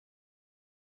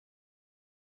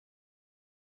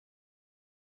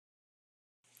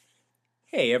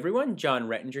Hey everyone, John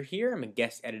Rettinger here. I'm a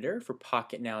guest editor for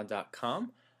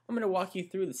Pocketnow.com. I'm going to walk you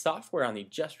through the software on the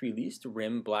just released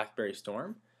RIM Blackberry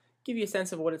Storm, give you a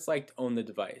sense of what it's like to own the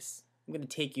device. I'm going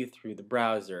to take you through the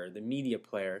browser, the media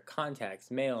player,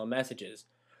 contacts, mail, and messages.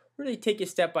 Really take you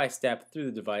step by step through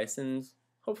the device and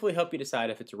hopefully help you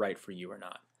decide if it's right for you or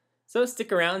not. So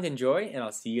stick around, enjoy, and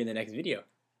I'll see you in the next video.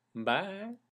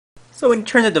 Bye! So when you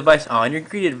turn the device on, you're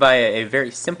greeted via a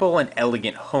very simple and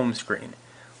elegant home screen,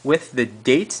 with the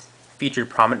date featured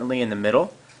prominently in the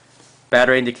middle,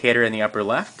 battery indicator in the upper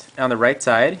left. On the right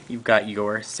side, you've got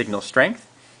your signal strength,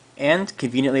 and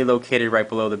conveniently located right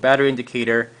below the battery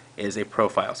indicator is a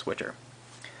profile switcher.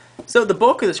 So the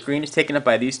bulk of the screen is taken up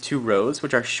by these two rows,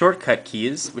 which are shortcut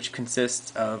keys, which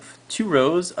consist of two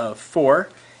rows of 4,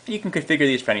 and you can configure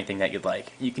these for anything that you'd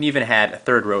like. You can even add a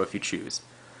third row if you choose.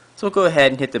 So we'll go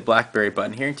ahead and hit the Blackberry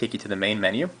button here and take you to the main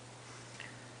menu.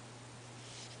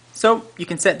 So you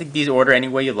can set these order any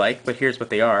way you like, but here's what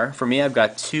they are. For me, I've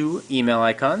got 2 email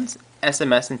icons,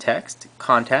 SMS and text,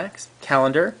 contacts,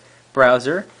 calendar,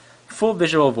 browser, full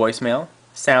visual voicemail,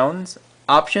 sounds,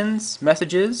 options,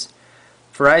 messages,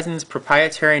 Verizon's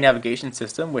proprietary navigation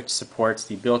system, which supports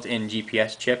the built-in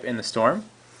GPS chip in the Storm,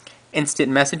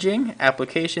 instant messaging,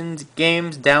 applications,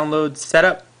 games, downloads,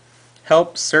 setup,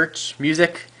 help, search,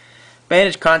 music,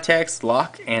 manage contacts,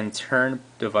 lock, and turn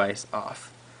device off.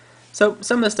 So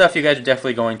some of the stuff you guys are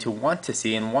definitely going to want to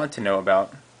see and want to know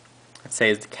about, let's say,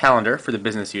 is the calendar for the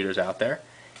business users out there.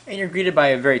 And you're greeted by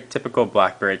a very typical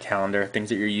BlackBerry calendar, things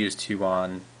that you're used to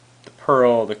on the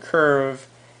Pearl, the Curve,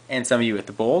 and some of you with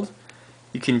the Bold.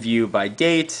 You can view by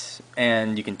date,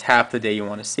 and you can tap the day you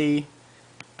want to see,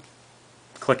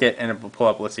 click it, and it will pull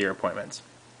up a list of your appointments.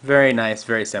 Very nice,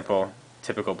 very simple,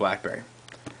 typical BlackBerry.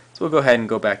 So we'll go ahead and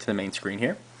go back to the main screen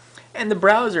here. And the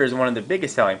browser is one of the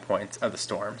biggest selling points of the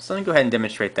Storm, so let me go ahead and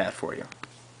demonstrate that for you.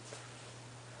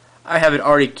 I have it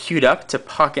already queued up to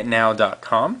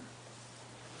Pocketnow.com.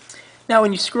 Now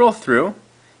when you scroll through,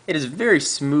 it is very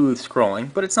smooth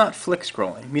scrolling, but it's not flick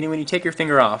scrolling, meaning when you take your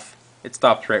finger off, it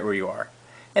stops right where you are.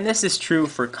 And this is true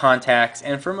for contacts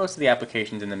and for most of the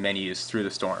applications in the menus through the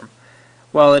Storm.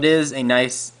 While it is a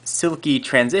nice silky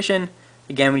transition,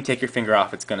 again when you take your finger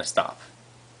off, it's going to stop.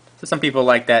 So some people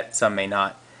like that, some may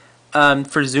not.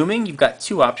 For zooming, you've got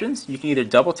 2 options. You can either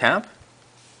double tap,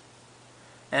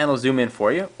 and it'll zoom in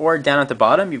for you, or down at the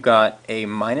bottom, you've got a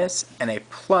minus and a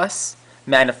plus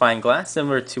magnifying glass,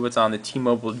 similar to what's on the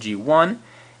T-Mobile G1,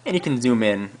 and you can zoom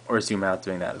in or zoom out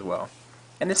doing that as well.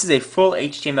 And this is a full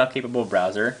HTML-capable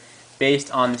browser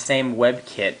based on the same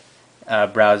WebKit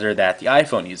browser that the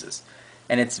iPhone uses.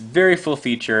 And it's very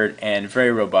full-featured and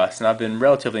very robust, and I've been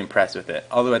relatively impressed with it,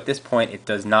 although at this point it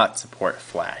does not support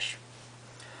Flash.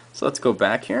 So let's go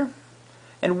back here.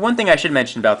 And one thing I should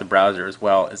mention about the browser as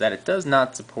well is that it does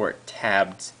not support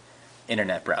tabbed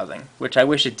internet browsing, which I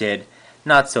wish it did.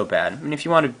 Not so bad. I mean, if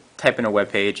you want to type in a web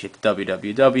page, hit the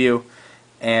www,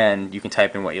 and you can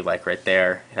type in what you like right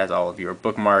there. It has all of your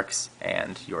bookmarks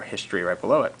and your history right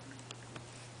below it.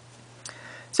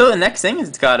 So the next thing is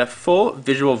it's got a full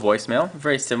visual voicemail,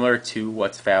 very similar to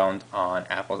what's found on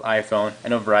Apple's iPhone. I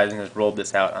know Verizon has rolled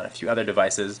this out on a few other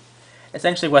devices.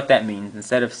 Essentially what that means,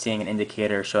 instead of seeing an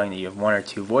indicator showing that you have 1 or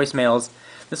 2 voicemails,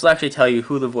 this will actually tell you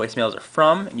who the voicemails are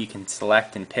from, and you can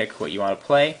select and pick what you want to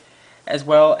play, as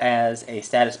well as a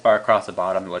status bar across the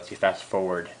bottom that lets you fast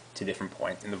forward to different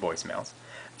points in the voicemails.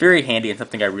 Very handy and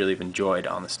something I really have enjoyed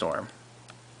on the Storm.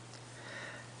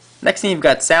 Next thing, you've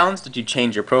got sounds that you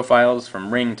change your profiles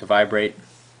from ring to vibrate.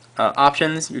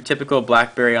 Options, your typical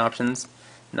BlackBerry options,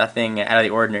 nothing out of the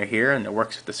ordinary here, and it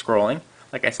works with the scrolling.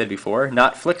 Like I said before,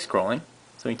 not flick scrolling,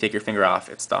 so when you take your finger off,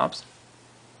 it stops.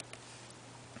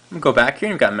 We'll go back here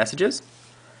and we've got messages.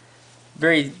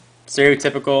 Very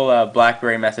stereotypical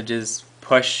BlackBerry messages,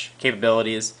 push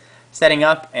capabilities. Setting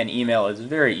up an email is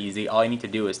very easy. All you need to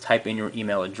do is type in your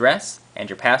email address and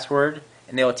your password,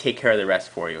 and they will take care of the rest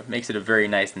for you. It makes it a very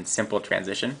nice and simple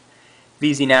transition.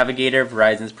 VZ Navigator,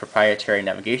 Verizon's proprietary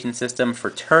navigation system for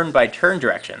turn-by-turn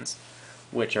directions,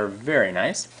 which are very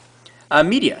nice.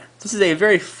 Media. This is a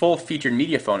very full-featured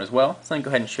media phone as well, so let me go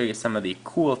ahead and show you some of the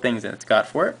cool things that it's got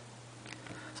for it.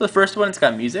 So the first one, it's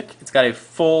got music. It's got a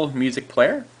full music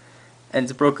player, and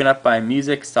it's broken up by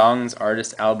music, songs,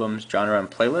 artists, albums, genre,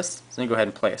 and playlists. So let me go ahead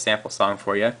and play a sample song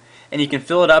for you. And you can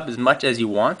fill it up as much as you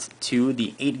want to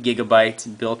the 8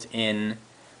 GB built-in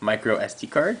micro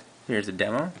SD card. Here's a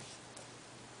demo.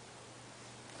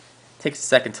 Takes a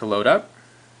second to load up.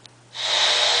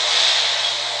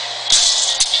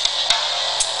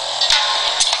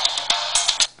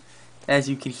 As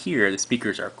you can hear, the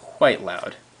speakers are quite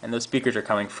loud, and those speakers are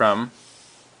coming from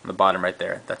on the bottom right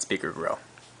there, that speaker grill.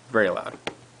 very loud.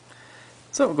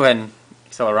 So we'll go ahead and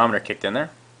accelerometer kicked in there.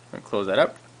 I'm going to close that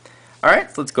up.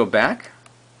 Alright, so let's go back.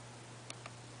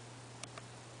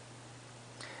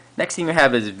 Next thing we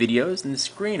have is videos, and the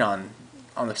screen on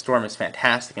the Storm is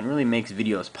fantastic and really makes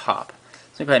videos pop.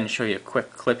 So I'll go ahead and show you a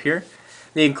quick clip here.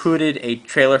 They included a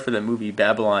trailer for the movie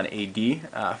Babylon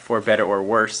AD, for better or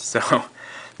worse, so I'll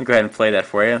go ahead and play that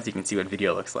for you so you can see what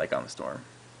video looks like on the Storm.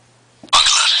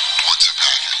 What's a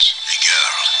package? A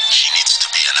girl. She needs to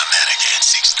be in America in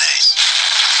 6 days.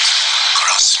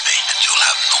 Cross me and you'll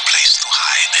have no place to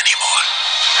hide anymore.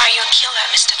 Are you a killer,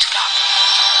 Mr. Turab?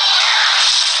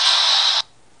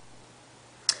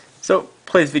 So,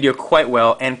 plays video quite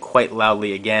well and quite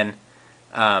loudly again.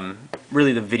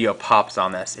 Really the video pops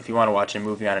on this. If you want to watch a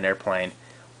movie on an airplane,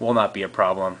 will not be a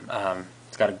problem.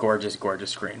 It's got a gorgeous,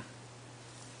 gorgeous screen.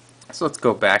 So let's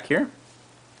go back here.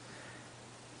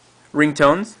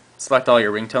 Ringtones. Select all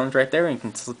your ringtones right there, and you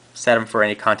can set them for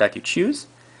any contact you choose.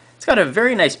 It's got a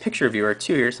very nice picture viewer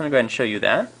too here, so I'm going to go ahead and show you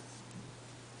that.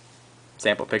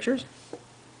 Sample pictures.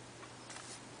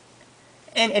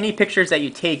 And any pictures that you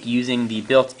take using the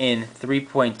built-in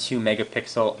 3.2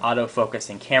 megapixel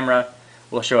autofocusing camera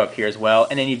will show up here as well,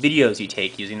 and any videos you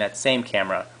take using that same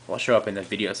camera will show up in the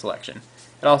video selection.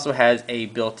 It also has a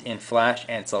built-in flash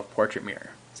and self-portrait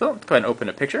mirror. So let's go ahead and open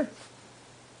a picture.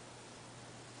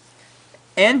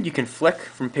 And you can flick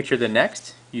from picture to the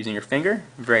next using your finger,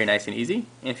 very nice and easy.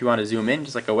 And if you want to zoom in,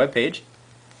 just like a web page,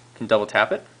 you can double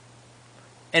tap it.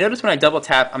 And notice when I double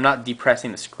tap, I'm not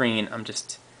depressing the screen, I'm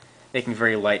just making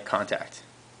very light contact.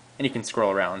 And you can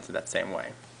scroll around that same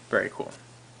way. Very cool.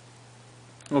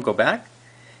 We'll go back,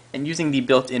 and using the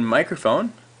built-in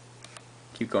microphone,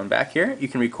 keep going back here, you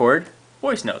can record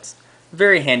voice notes.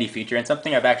 Very handy feature and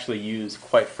something I've actually used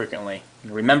quite frequently.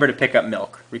 Remember to pick up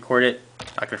milk. Record it,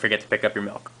 not going to forget to pick up your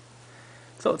milk.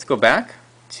 So let's go back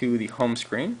to the home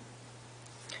screen,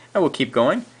 and we'll keep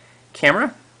going.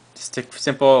 Camera, just a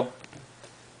simple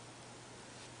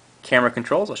camera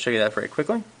controls. I'll show you that very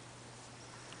quickly.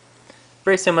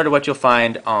 Very similar to what you'll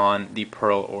find on the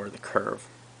Pearl or the Curve.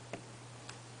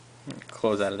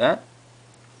 Close out of that.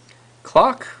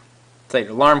 Clock, set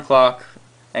your alarm clock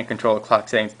and control the clock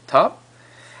settings at the top.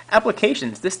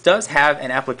 Applications, this does have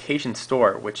an application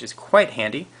store, which is quite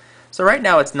handy. So right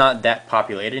now it's not that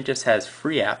populated, it just has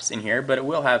free apps in here, but it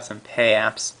will have some pay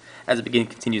apps as it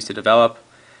continues to develop.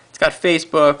 It's got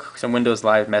Facebook, some Windows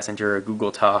Live Messenger,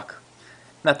 Google Talk.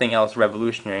 Nothing else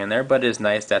revolutionary in there, but it is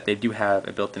nice that they do have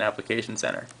a built-in application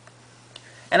center.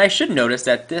 And I should notice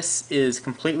that this is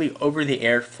completely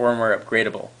over-the-air firmware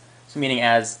upgradable. So meaning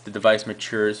as the device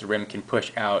matures, RIM can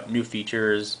push out new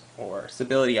features or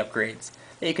stability upgrades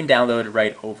that you can download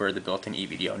right over the built-in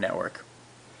eVideo network.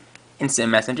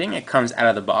 Instant messaging, it comes out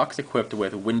of the box equipped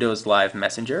with Windows Live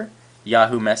Messenger,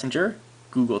 Yahoo Messenger,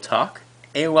 Google Talk,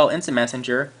 AOL Instant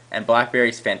Messenger, and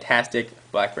BlackBerry's fantastic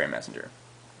BlackBerry Messenger.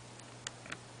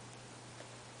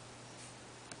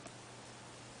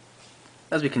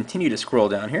 As we continue to scroll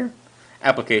down here,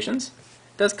 applications.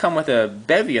 It does come with a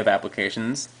bevy of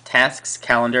applications, tasks,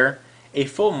 calendar, a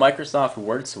full Microsoft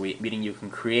Word suite, meaning you can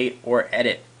create or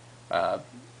edit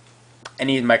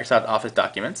any Microsoft Office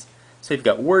documents. So you've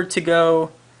got Word to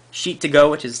go, Sheet to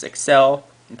go, which is Excel,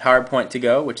 and PowerPoint to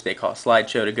go, which they call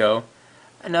Slideshow to go.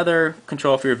 Another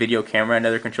control for your video camera,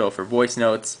 another control for voice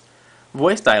notes.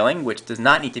 Voice dialing, which does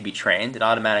not need to be trained. It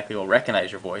automatically will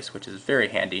recognize your voice, which is very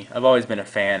handy. I've always been a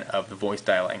fan of the voice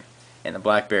dialing in the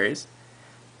Blackberries.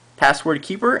 Password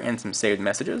keeper and some saved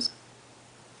messages.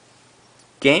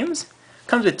 Games.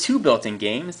 Comes with 2 built-in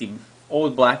games. The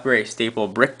old Blackberry staple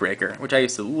Brick Breaker, which I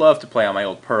used to love to play on my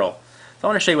old Pearl. So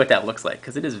I want to show you what that looks like,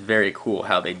 because it is very cool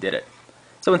how they did it.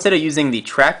 So instead of using the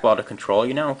trackball to control,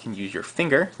 you now can use your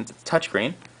finger, since it's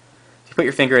touchscreen. You put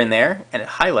your finger in there, and it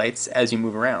highlights as you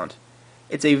move around.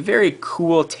 It's a very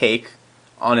cool take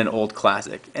on an old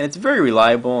classic, and it's very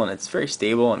reliable, and it's very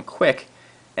stable and quick,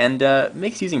 and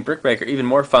makes using Brick Breaker even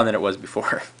more fun than it was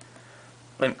before.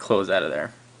 Let me close out of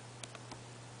there.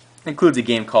 It includes a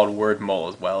game called Word Mole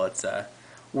as well. It's a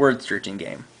word searching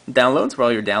game. Downloads, where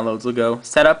all your downloads will go.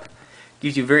 Setup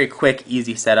gives you very quick,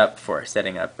 easy setup for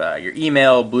setting up your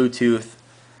email, Bluetooth.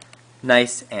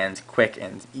 Nice and quick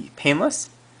and painless.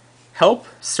 Help,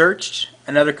 search,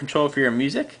 another control for your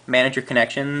music, manage your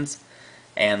connections,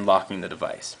 and locking the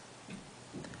device.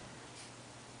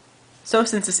 So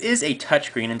since this is a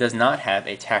touchscreen and does not have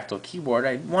a tactile keyboard,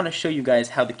 I want to show you guys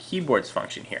how the keyboards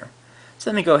function here. So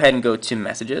let me go ahead and go to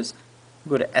Messages,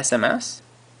 go to SMS,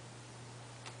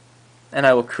 and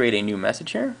I will create a new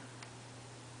message here.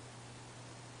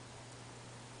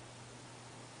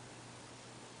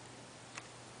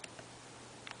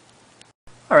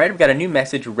 Alright, I've got a new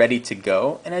message ready to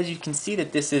go, and as you can see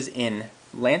that this is in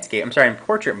in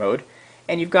portrait mode,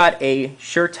 and you've got a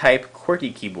SureType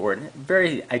QWERTY keyboard,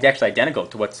 it's actually identical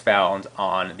to what's found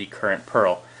on the current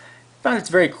Pearl. I found it's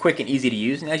very quick and easy to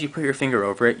use, and as you put your finger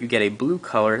over it, you get a blue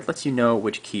color that lets you know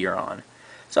which key you're on.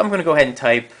 So I'm going to go ahead and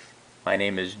type, my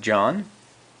name is John.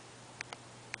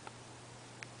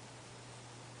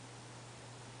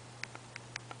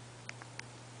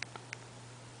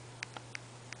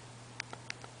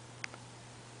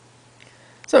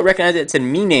 So it recognizes it said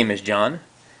me name is John,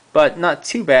 but not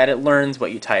too bad. It learns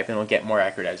what you type and will get more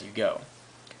accurate as you go.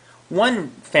 One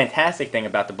fantastic thing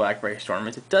about the Blackberry Storm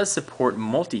is it does support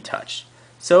multi-touch.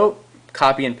 So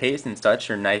copy and paste and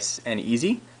such are nice and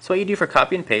easy. So what you do for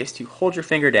copy and paste, you hold your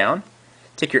finger down,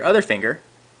 take your other finger,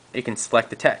 and you can select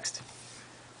the text.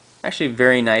 Actually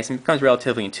very nice and becomes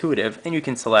relatively intuitive, and you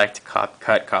can select cut,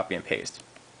 copy, and paste.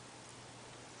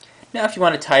 Now if you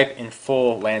want to type in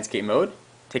full landscape mode,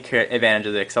 take advantage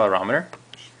of the accelerometer,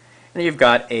 and then you've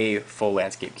got a full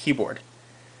landscape keyboard.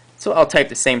 So I'll type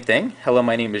the same thing, hello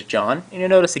my name is John, and you'll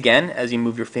notice again as you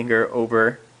move your finger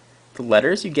over the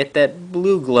letters you get that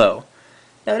blue glow.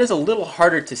 Now it is a little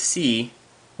harder to see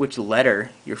which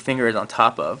letter your finger is on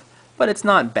top of, but it's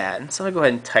not bad. So I'm going to go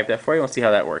ahead and type that for you and we'll see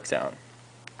how that works out.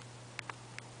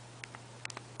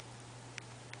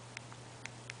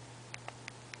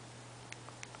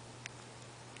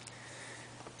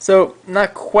 So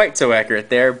not quite so accurate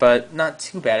there, but not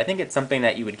too bad. I think it's something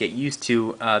that you would get used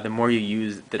to the more you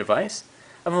use the device.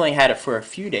 I've only had it for a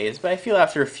few days, but I feel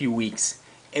after a few weeks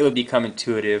it would become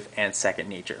intuitive and second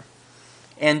nature.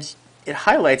 And it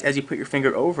highlights as you put your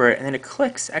finger over it, and then it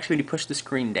clicks actually to push the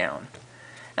screen down.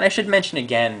 And I should mention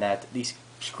again that the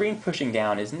screen pushing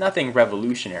down is nothing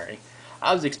revolutionary.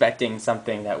 I was expecting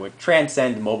something that would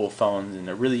transcend mobile phones and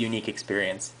a really unique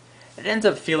experience. It ends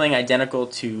up feeling identical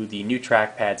to the new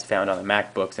trackpads found on the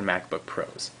MacBooks and MacBook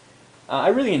Pros. I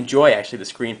really enjoy actually the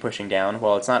screen pushing down.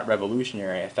 While it's not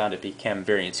revolutionary, I found it became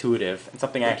very intuitive and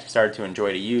something I actually started to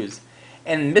enjoy to use,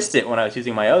 and missed it when I was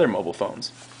using my other mobile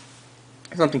phones.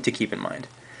 Something to keep in mind.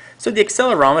 So the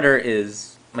accelerometer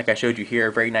is, like I showed you here,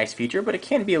 a very nice feature, but it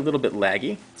can be a little bit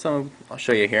laggy. So I'll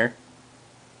show you here.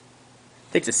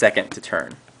 It takes a second to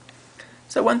turn.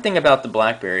 So one thing about the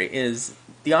Blackberry is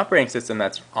the operating system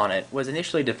that's on it was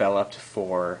initially developed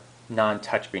for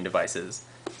non-touchscreen devices,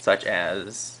 such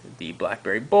as the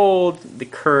Blackberry Bold, the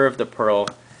Curve, the Pearl,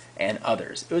 and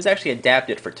others. It was actually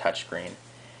adapted for touchscreen,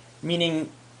 meaning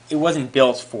it wasn't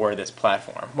built for this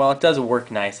platform. While it does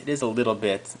work nice, it is a little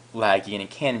bit laggy and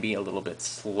it can be a little bit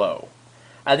slow.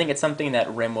 I think it's something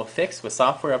that RIM will fix with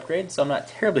software upgrades, so I'm not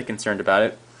terribly concerned about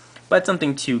it, but it's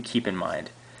something to keep in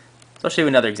mind. So I'll show you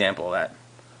another example of that.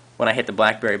 When I hit the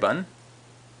Blackberry button,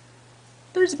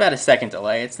 there's about a second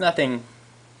delay. It's nothing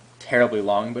terribly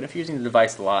long, but if you're using the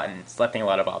device a lot and selecting a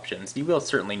lot of options, you will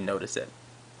certainly notice it.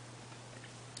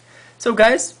 So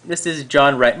guys, this is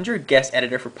John Rettinger, guest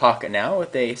editor for Pocketnow,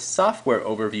 with a software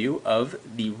overview of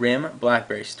the RIM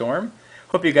Blackberry Storm.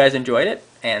 Hope you guys enjoyed it,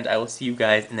 and I will see you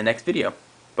guys in the next video.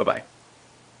 Bye-bye.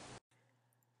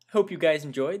 Hope you guys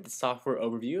enjoyed the software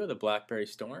overview of the Blackberry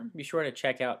Storm. Be sure to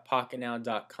check out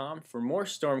Pocketnow.com for more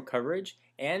Storm coverage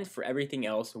and for everything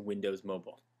else Windows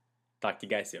Mobile. Talk to you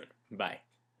guys soon. Bye.